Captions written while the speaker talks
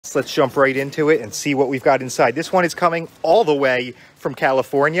Let's jump right into it and see what we've got inside. This one is coming all the way from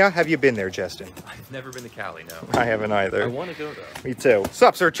California. Have you been there, Justin? I've never been to Cali, no. I haven't either. I want to go, though. Me too. What's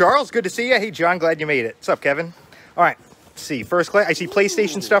up, Sir Charles? Good to see you. Hey, John, glad you made it. What's up, Kevin? All right, let's see. First class, I see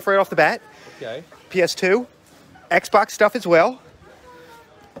PlayStation stuff right off the bat. Okay. PS2, Xbox stuff as well.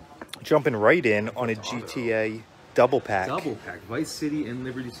 Jumping right in on a GTA double pack. Double pack. Vice City and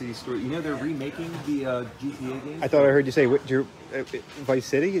Liberty City Story. You know they're remaking the GTA game? I thought I heard you say Vice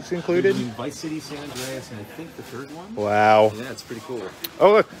City is included? Vice City, San Andreas, and I think the third one? Wow. Yeah, it's pretty cool.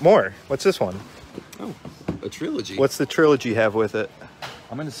 Oh, look, more. What's this one? Oh, a trilogy. What's the trilogy have with it?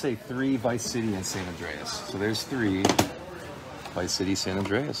 I'm going to say 3 Vice City and San Andreas. So there's 3 Vice City, San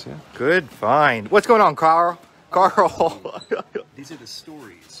Andreas, yeah. Good find. What's going on, Carl? Carl. These are the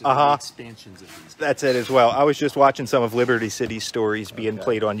stories, so the expansions of these. That's it as well. I was just watching some of Liberty City stories being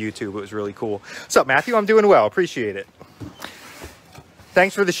played on YouTube. It was really cool. What's up, Matthew? I'm doing well. Appreciate it.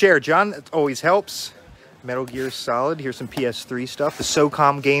 Thanks for the share, John. It always helps. Metal Gear Solid. Here's some PS3 stuff. The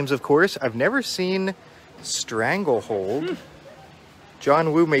SOCOM games, of course. I've never seen Stranglehold.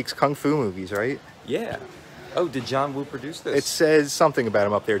 John Woo makes Kung Fu movies, right? Yeah. Oh, did John Woo produce this? It says something about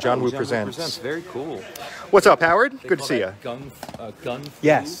him up there. John Woo Presents. Very cool. What's up, Howard? They Good to see you. Gun Fu,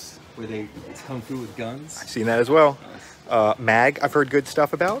 yes. Where it's Kung Fu with guns. I've seen that as well. Mag, I've heard good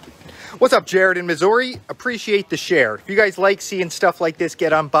stuff about. What's up, Jared in Missouri? Appreciate the share. If you guys like seeing stuff like this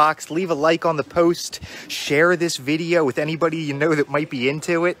get unboxed, leave a like on the post. Share this video with anybody you know that might be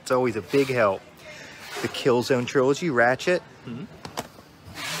into it. It's always a big help. The Killzone trilogy, Ratchet.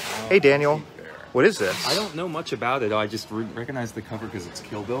 Hey, Daniel. What is this? I don't know much about it. I just recognize the cover because it's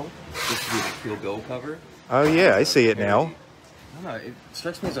Kill Bill. This would be the Kill Bill cover. Oh, yeah, I see it now. I don't know. It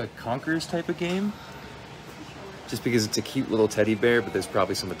strikes me as a Conquerors type of game. Just because it's a cute little teddy bear, but there's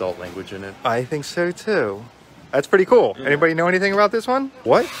probably some adult language in it. I think so, too. That's pretty cool. Yeah. Anybody know anything about this one?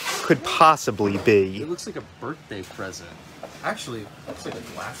 What could possibly be? It looks like a birthday present. Actually, it looks like a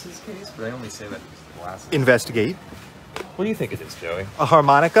glasses case, but I only say that because glasses. Investigate. What do you think it is, Joey? A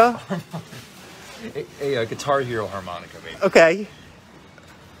harmonica? A Guitar Hero harmonica, maybe. Okay.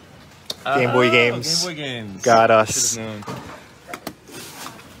 Game Boy games. Game Boy games. Got us.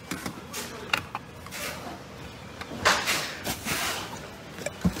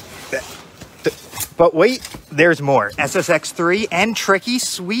 But wait, there's more. SSX3 and Tricky,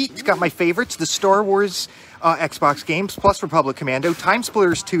 sweet. Got my favorites. The Star Wars Xbox games, plus Republic Commando. Time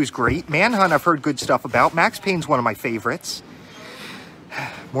Splitters 2 is great. Manhunt I've heard good stuff about. Max Payne's one of my favorites.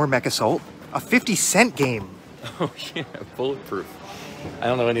 More Mech Assault. A 50-cent game. Oh, yeah, Bulletproof. I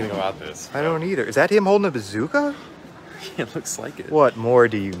don't know anything about this. I don't either. Is that him holding a bazooka? It looks like it. What more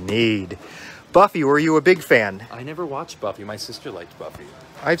do you need? Buffy, were you a big fan? I never watched Buffy. My sister liked Buffy.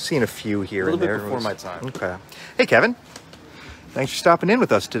 I've seen a few here and there. A little bit before my time. Okay. Hey, Kevin. Thanks for stopping in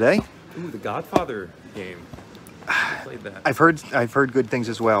with us today. Ooh, the Godfather game. I played that. I've heard good things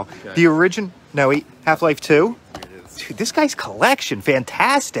as well. Okay. The origin... No, wait. Half-Life 2? Here it is. Dude, this guy's collection.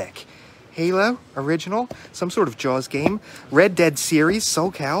 Fantastic. Halo, original. Some sort of Jaws game. Red Dead series,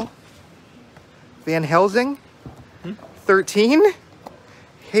 SoCal. Van Helsing. 13.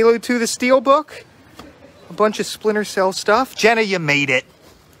 Halo 2, the Steelbook. A bunch of Splinter Cell stuff. Jenna, you made it.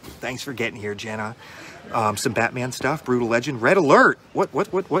 Thanks for getting here, Jenna. Some Batman stuff. Brutal Legend. Red Alert. What?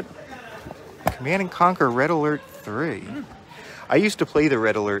 Command and Conquer Red Alert 3. I used to play the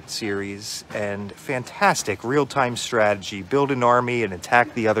Red Alert series, and fantastic real-time strategy. Build an army and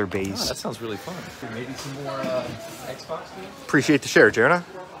attack the other base. Oh, that sounds really fun. Maybe some more Xbox games? Appreciate the share, Jenna.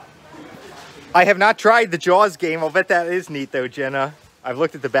 I have not tried the Jaws game. I'll bet that is neat, though, Jenna. I've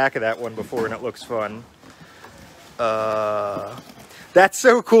looked at the back of that one before, and it looks fun. That's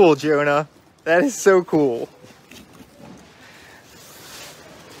so cool, Jonah. That is so cool.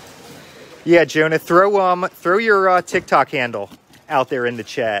 Yeah, Jonah, throw your TikTok handle out there in the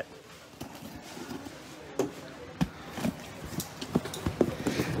chat.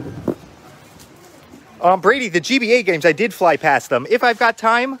 Brady, the GBA games, I did fly past them. If I've got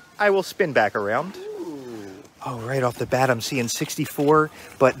time, I will spin back around. Oh, right off the bat, I'm seeing 64,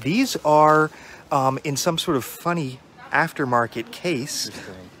 but these are in some sort of funny aftermarket case.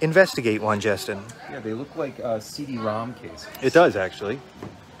 Investigate one, Justin. Yeah, they look like CD-ROM cases. It does, actually.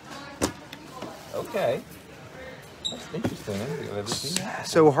 Okay. That's interesting. I don't think I've ever seen that.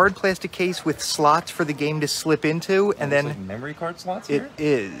 So hard plastic case with slots for the game to slip into, and then... Like memory card slots it here?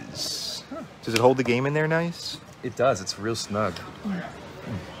 is. Huh. Does it hold the game in there nice? It does. It's real snug.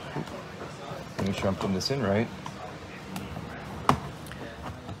 Make sure I'm putting this in right.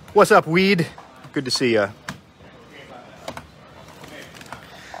 What's up, Weed? Good to see ya.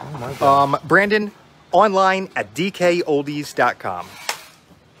 Oh my God. Brandon, online at DKOldies.com.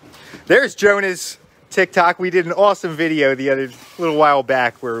 There's Jonah's TikTok. We did an awesome video the other little while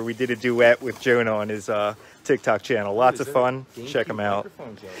back where we did a duet with Jonah on his TikTok channel. Lots of fun. Check him out.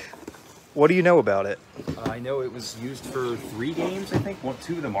 What do you know about it? I know it was used for 3 games, I think.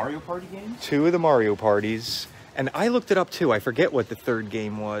 2 of the Mario Party games? 2 of the Mario Parties. And I looked it up too. I forget what the 3rd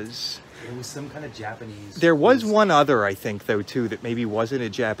game was. It was some kind of Japanese. There was one other, I think, though, too, that maybe wasn't a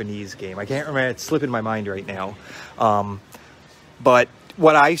Japanese game. I can't remember. It's slipping my mind right now. But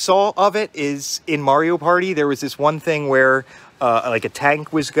what I saw of it is in Mario Party, there was this one thing where like a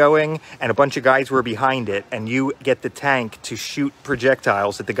tank was going and a bunch of guys were behind it, and you get the tank to shoot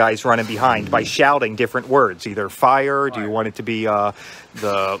projectiles at the guys running behind by shouting different words, either fire, do you want it to be the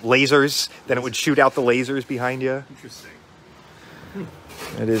lasers, then it would shoot out the lasers behind you. Interesting.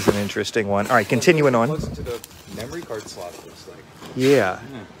 It is an interesting one. All right, continuing on. Close to the memory card slot, looks like. Yeah.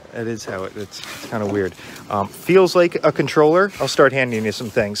 That is how it's kind of weird. Feels like a controller. I'll start handing you some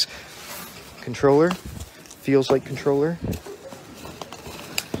things. Controller. Feels like controller.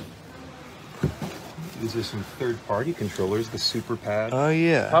 These are some third-party controllers, the Super Pad. Oh,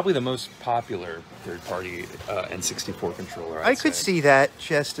 yeah. Probably the most popular third-party N64 controller, I could see that,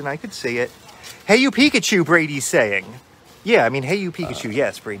 Justin. I could see it. Hey, you Pikachu, Brady's saying. Yeah, I mean, hey, you Pikachu.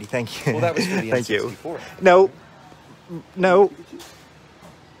 Yes, Brady. Thank you. Well, that was for the Thank N64. You. No.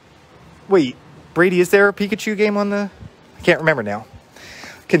 Wait, Brady, is there a Pikachu game on the... I can't remember now.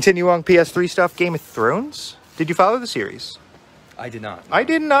 Continue on PS3 stuff. Game of Thrones? Did you follow the series? I did not. I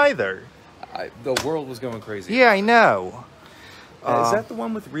didn't either. The world was going crazy. Yeah, I know. Is that the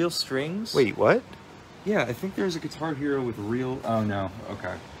one with real strings? Wait, what? Yeah, I think there's a Guitar Hero with real... Oh, no.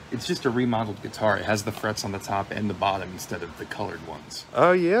 Okay. It's just a remodeled guitar. It has the frets on the top and the bottom instead of the colored ones.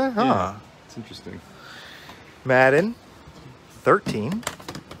 Oh, yeah? Huh. Yeah, it's interesting. Madden 13.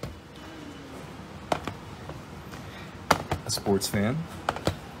 A sports fan.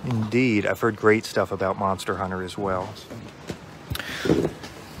 Indeed. I've heard great stuff about Monster Hunter as well.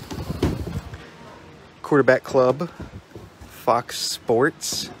 Quarterback Club. Fox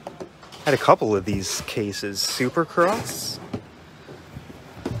Sports. Had a couple of these cases. Supercross.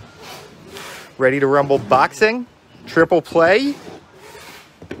 Ready to Rumble Boxing. Triple Play.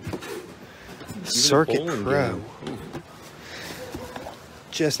 Circuit Pro.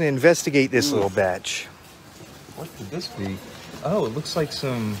 Just investigate this little batch. What could this be? Oh, it looks like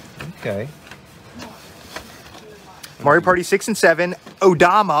some... Okay. Mario Party 6 and 7.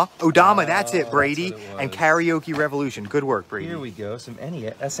 Odama, that's it, Brady. And Karaoke Revolution. Good work, Brady. Here we go. Some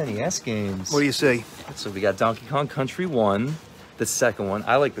SNES games. What do you see? So we got Donkey Kong Country 1. The second one.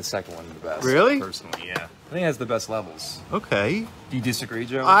 I like the second one the best. Really? Personally, yeah. I think it has the best levels. Okay. Do you disagree,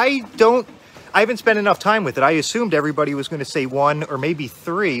 Joe? I haven't spent enough time with it. I assumed everybody was going to say 1 or maybe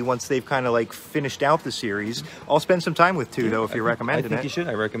 3 once they've kind of like finished out the series. I'll spend some time with 2 though if you're recommending it. I think you should.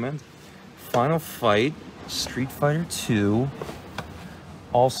 I recommend. Final Fight, Street Fighter 2,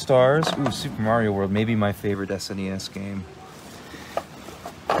 All Stars. Ooh, Super Mario World. Maybe my favorite SNES game.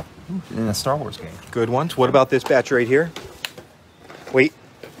 Ooh, and a Star Wars game. Good ones. What about this batch right here? Wait.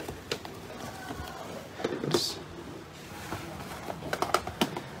 Oops.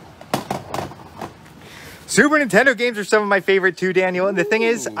 Super Nintendo games are some of my favorite too, Daniel. And the thing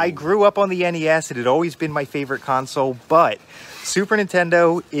is, I grew up on the NES. It had always been my favorite console, but Super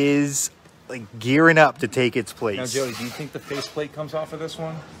Nintendo is like gearing up to take its place. Now, Jody, do you think the faceplate comes off of this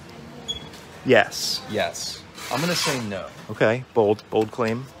one? Yes. Yes. I'm going to say no. Okay. Bold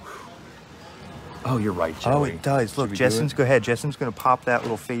claim. Oh, you're right, Joey. Oh, it does. Look, Justin's, go ahead. Justin's going to pop that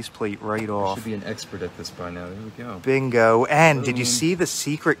little faceplate right off. Should be an expert at this by now. There we go. Bingo. And did you see the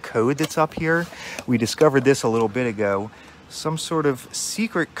secret code that's up here? We discovered this a little bit ago. Some sort of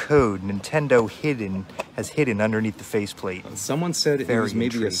secret code Nintendo has hidden underneath the faceplate. Someone said it was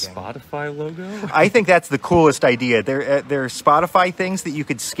maybe intriguing. a Spotify logo? I think that's the coolest idea. There are Spotify things that you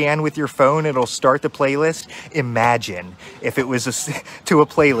could scan with your phone. It'll start the playlist. Imagine if it was to a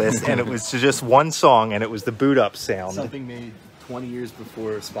playlist and it was just one song and it was the boot up sound. Something made 20 years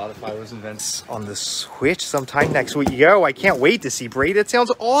before Spotify was invented. On the Switch sometime next week. Yo, I can't wait to see Brady. That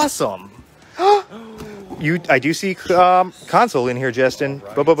sounds awesome. I do see console in here, Justin.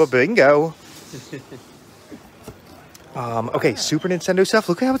 Right. Bingo. Okay, Super Nintendo stuff.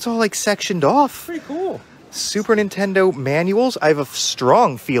 Look how it's all like sectioned off. Pretty cool. Super Nintendo manuals. I have a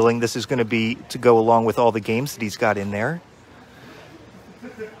strong feeling this is going to be to go along with all the games that he's got in there.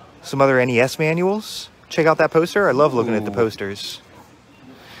 Some other NES manuals. Check out that poster. I love looking at the posters.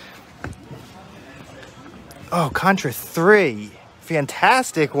 Oh, Contra 3.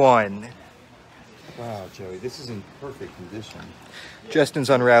 Fantastic one. Wow, Joey, this is in perfect condition.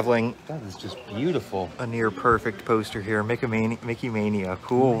 Justin's unraveling That is just beautiful. a near perfect poster here. Mickey Mania.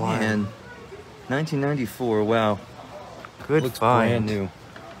 Cool Man, one. 1994, wow. Good Looks find. brand new.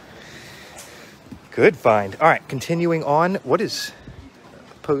 Good find. All right, continuing on. What is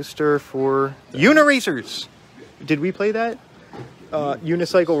a poster for Uniracers? Did we play that?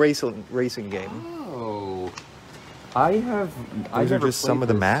 Unicycle racing game. Oh. I've Those are never just some played of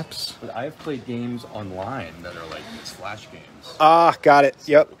the this, maps. But I've played games online that are like these Flash games. Ah, got it.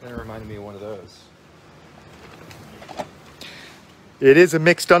 Yep. It kind of reminded me of one of those. It is a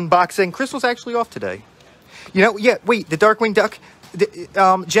mixed unboxing. Crystal's actually off today. You know, yeah, wait, the Darkwing Duck.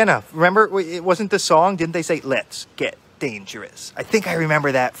 Jenna, remember, it wasn't the song? Didn't they say, let's get dangerous? I think I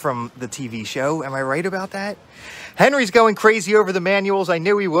remember that from the TV show. Am I right about that? Henry's going crazy over the manuals. I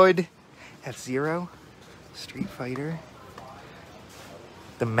knew he would. F-Zero, Street Fighter,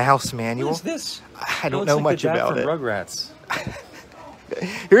 the Mouse manual. What is this? I don't know much about it. Rugrats.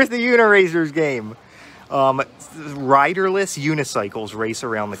 Here's the Uniracers game. Riderless unicycles race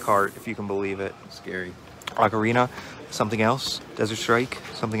around the cart, if you can believe it. Scary. Ocarina, something else. Desert Strike,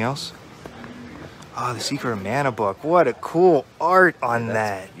 something else. Oh, the Secret of Mana book. What a cool art on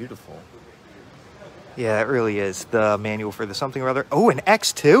that. Beautiful. Yeah, it really is. The manual for the something or other. Oh, an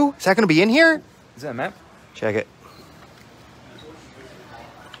X2? Is that going to be in here? Is that a map? Check it.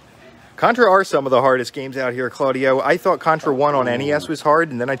 Contra are some of the hardest games out here, Claudio. I thought Contra 1 on NES was hard,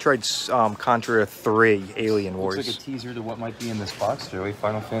 and then I tried Contra 3, Alien Wars. Looks like a teaser to what might be in this box, Joey.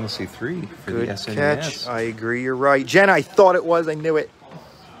 Final Fantasy 3 for Good the SNES. catch. I agree, you're right. Jen, I thought it was. I knew it.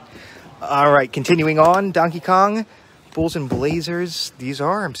 All right, continuing on. Donkey Kong, Bulls and Blazers.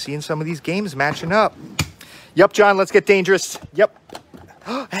 I'm seeing some of these games matching up. Yep, John, let's get dangerous. Yep.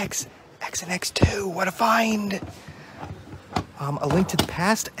 X and X2, what a find. A Link to the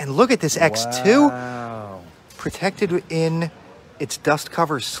Past, and look at this X2. Wow. Protected in its dust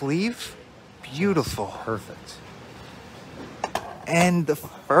cover sleeve. Beautiful. Perfect. And the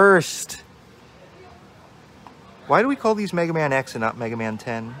first. Why do we call these Mega Man X and not Mega Man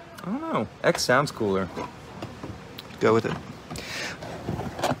 10? I don't know. X sounds cooler. Go with it.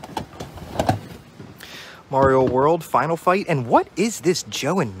 Mario World, Final Fight. And what is this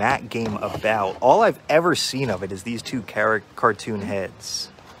Joe and Matt game about? All I've ever seen of it is these two cartoon heads.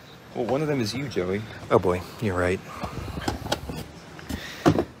 Well, one of them is you, Joey. Oh boy, you're right.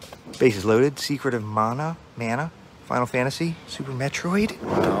 Bases loaded, Secret of Mana, Final Fantasy, Super Metroid.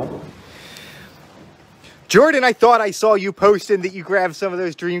 Wow. Jordan, I thought I saw you posting that you grabbed some of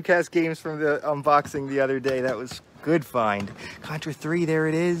those Dreamcast games from the unboxing the other day. That was good find. Contra 3, there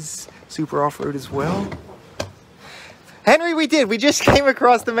it is. Super Off-Road as well. Henry, we did. We just came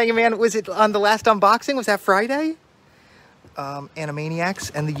across the Mega Man. Was it on the last unboxing? Was that Friday? Animaniacs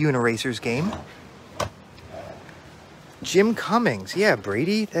and the Uniracers game. Jim Cummings. Yeah,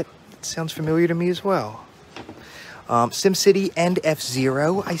 Brady. That sounds familiar to me as well. SimCity and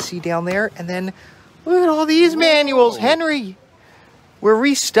F-Zero I see down there. And then look at all these manuals, Henry. We're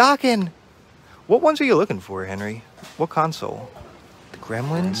restocking. What ones are you looking for, Henry? What console? The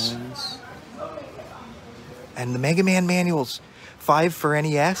Gremlins? And the Mega Man manuals. 5 for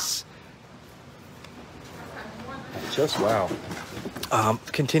NES. Just wow.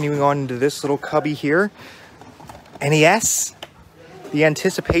 Continuing on into this little cubby here. NES. The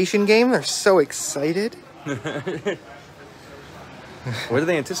anticipation game. They're so excited. What are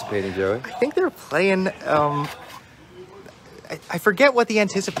they anticipating, Joey? I think they're playing... I forget what the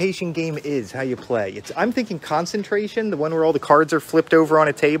anticipation game is, how you play. I'm thinking Concentration, the one where all the cards are flipped over on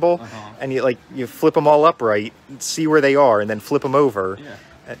a table, and you flip them all upright, see where they are, and then flip them over.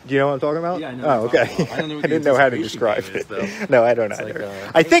 Yeah. Do you know what I'm talking about? Yeah, I know. Oh, okay. I don't know what I didn't know how to describe it. No, I don't either.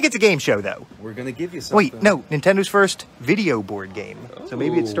 I think it's a game show, though. We're going to give you something. Wait, no. Nintendo's first video board game. So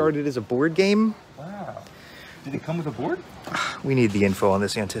maybe it started as a board game. Wow. Did it come with a board? We need the info on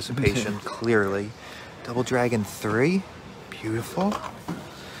this anticipation, clearly. Double Dragon 3. Beautiful.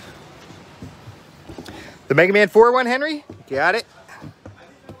 The Mega Man 4 one, Henry? Got it.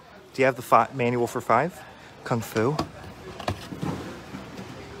 Do you have the manual for 5? Kung Fu.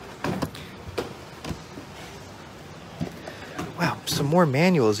 Wow, some more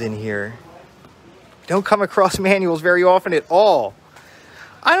manuals in here. Don't come across manuals very often at all.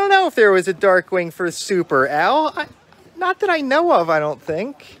 I don't know if there was a Darkwing for Super, Al. Not that I know of, I don't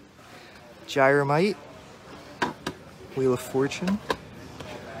think. Gyromite. Wheel of Fortune.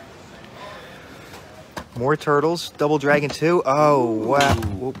 More Turtles. Double Dragon 2. Oh, wow.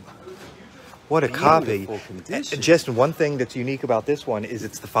 Whoop. What a copy. Just one thing that's unique about this one is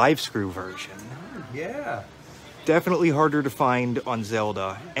it's the 5-screw version. Yeah. Definitely harder to find on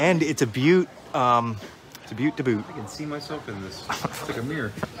Zelda. And it's a beaut. It's a beaut to boot. I can see myself in this. It's like a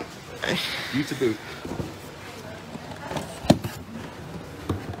mirror. Beaut to boot.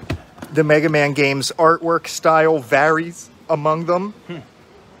 The Mega Man game's artwork style varies among them.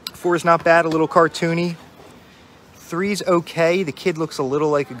 4 is not bad, a little cartoony. 3's okay. The kid looks a little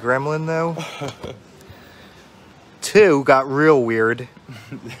like a gremlin, though. 2 got real weird.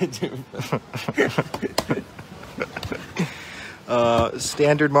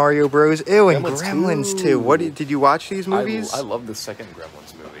 Standard Mario Bros. Ew, and Gremlins 2. What did you watch these movies? I love the second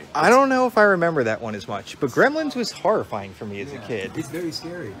Gremlins movie. I don't know if I remember that one as much, but Gremlins was horrifying for me as a kid. It's very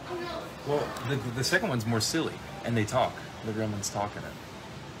scary. Well, the second one's more silly, and they talk. The Gremlins talk in it.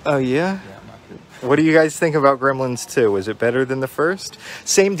 Oh, yeah? Yeah, I'm not good. What do you guys think about Gremlins 2? Is it better than the first?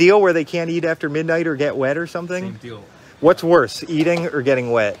 Same deal where they can't eat after midnight or get wet or something? Same deal. What's worse, eating or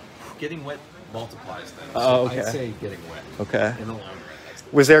getting wet? Getting wet multiplies them. Oh, So okay. I'd say getting wet. Okay. In the long run.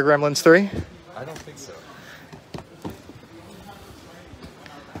 Was there Gremlins 3? I don't think so.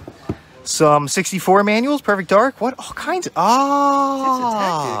 Some 64 manuals, Perfect Dark. What? All kinds of... Ah! Tips and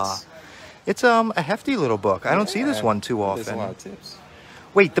tactics. It's a hefty little book. I don't see this one too often. There's a lot of tips.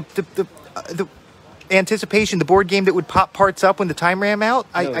 Wait, the Anticipation, the board game that would pop parts up when the time ran out?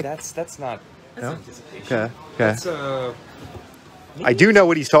 No, that's not. That's No? Anticipation. Okay. That's I do know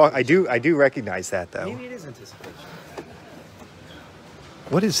what he's talking. I do recognize that though. maybe it is Anticipation.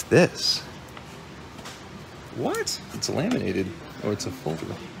 What is this? What? It's laminated. Or it's a folder.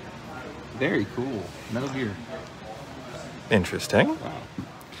 Very cool. Metal Gear. Interesting. Wow.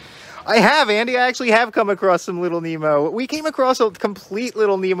 I have, Andy. I actually have come across some Little Nemo. We came across a complete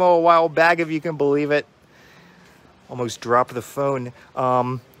Little Nemo a while back, if you can believe it. Almost dropped the phone.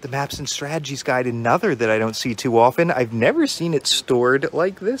 The Maps and Strategies Guide, another that I don't see too often. I've never seen it stored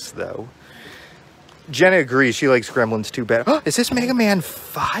like this, though. Jenna agrees. She likes Gremlins too bad. Oh, is this Mega Man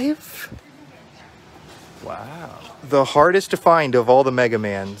 5? Wow. The hardest to find of all the Mega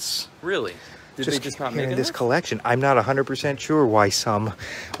Mans. Really? Did they just not here make in this enough? collection. I'm not 100% sure why some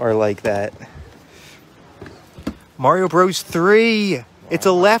are like that. Mario Bros. 3. Wow. It's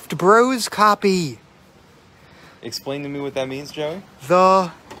a Left Bros copy. Explain to me what that means, Joey.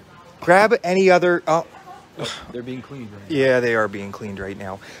 Grab any other... They're being cleaned right now. Yeah, they are being cleaned right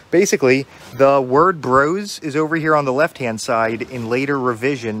now. Basically, the word bros is over here on the left-hand side. In later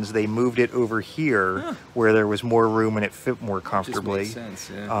revisions, they moved it over here where there was more room and it fit more comfortably. Just makes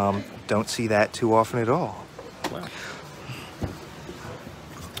sense, yeah. Don't see that too often at all. Wow.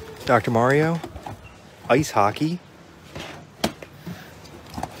 Dr. Mario, ice hockey,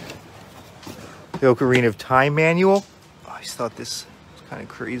 the Ocarina of Time manual. I always thought this was kind of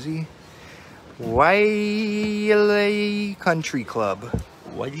crazy. Wiley Country Club.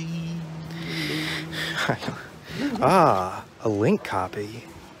 A Link copy.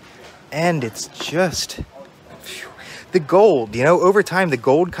 And it's just... Phew. The gold, you know, over time the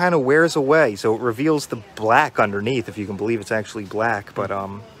gold kind of wears away, so it reveals the black underneath, if you can believe it's actually black. But,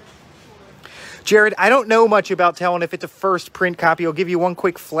 Jared, I don't know much about telling if it's a first print copy. I'll give you one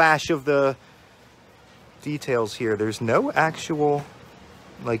quick flash of the details here. There's no actual...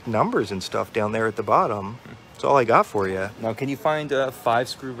 like numbers and stuff down there at the bottom. That's all I got for you. Now, can you find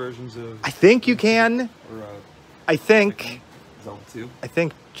 5-screw versions of... I think you can. Or, I think. Zelda 2? I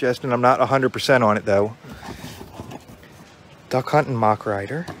think, Justin, I'm not 100% on it, though. Duck Hunt and Mock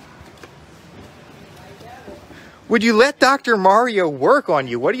Rider. Would you let Dr. Mario work on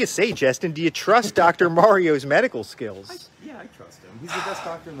you? What do you say, Justin? Do you trust Dr. Mario's medical skills? Yeah, I trust him. He's the best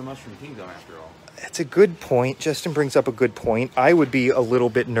doctor in the Mushroom Kingdom, after all. That's a good point. Justin brings up a good point. I would be a little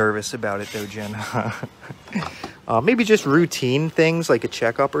bit nervous about it, though, Jen. Maybe just routine things like a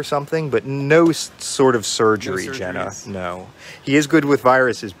checkup or something, but no sort of surgery, No Jenna. surgeries. No. He is good with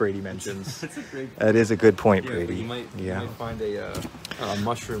viruses, Brady mentions. That's a great... That is a good point, Yeah, Brady. you might find a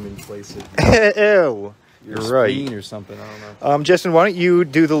mushroom in place of Ew. your You're right. spleen or something. I don't know. Justin, why don't you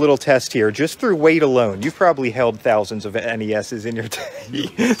do the little test here? Just through weight alone, you've probably held thousands of NESs in your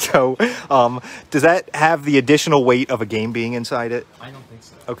day. So, does that have the additional weight of a game being inside it? I don't think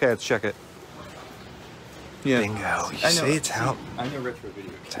so. Okay, let's check it. Yeah. Bingo. You I know. see, it's how I know retro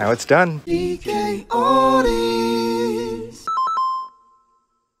video. it's how it's done. DKOldies.